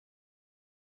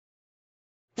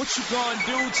What you gonna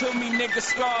do to me, nigga?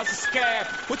 Scars a scab.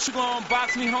 What you gonna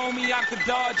box me, homie? I could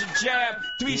dodge a jab.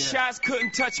 Three shots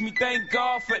couldn't touch me, thank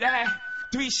God for that.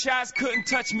 3 shots couldn't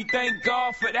touch me, thank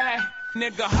God for that.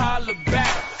 Nigga holler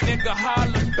back, nigga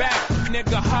holler back,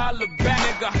 nigga holler back,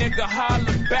 nigga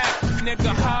holler back,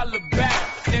 nigga holler back,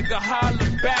 nigga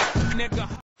holler back,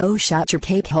 nigga. Oh, shut your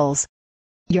cape holes.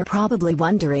 You're probably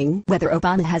wondering whether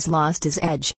Obama has lost his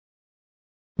edge.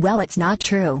 Well, it's not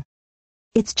true.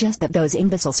 It's just that those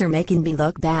imbeciles are making me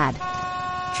look bad.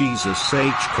 Jesus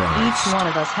H. Christ. Each one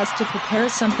of us has to prepare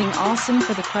something awesome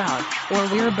for the crowd, or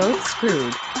we're both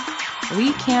screwed.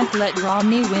 We can't let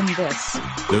Romney win this.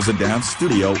 There's a dance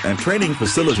studio and training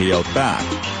facility out back.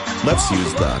 Let's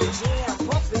use that.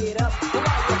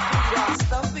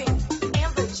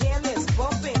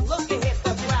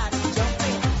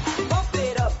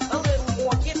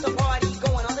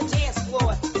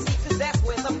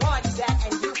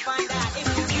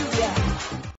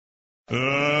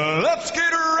 Let's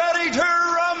get ready to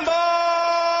rumble!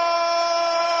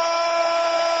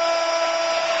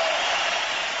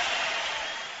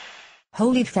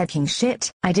 Holy fucking shit,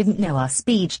 I didn't know our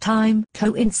speech time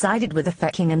coincided with a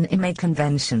fucking anime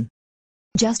convention.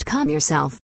 Just calm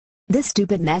yourself. This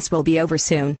stupid mess will be over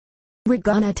soon. We're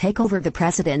gonna take over the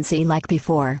presidency like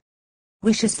before.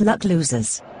 Wish us luck,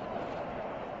 losers.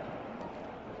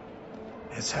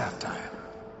 It's halftime.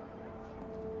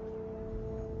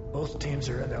 Both teams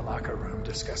are in their locker room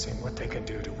discussing what they can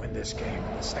do to win this game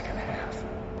in the second half.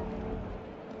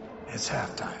 It's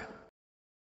halftime.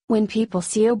 When people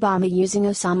see Obama using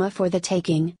Osama for the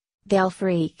taking, they'll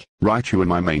freak. Right, you and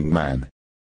my main man.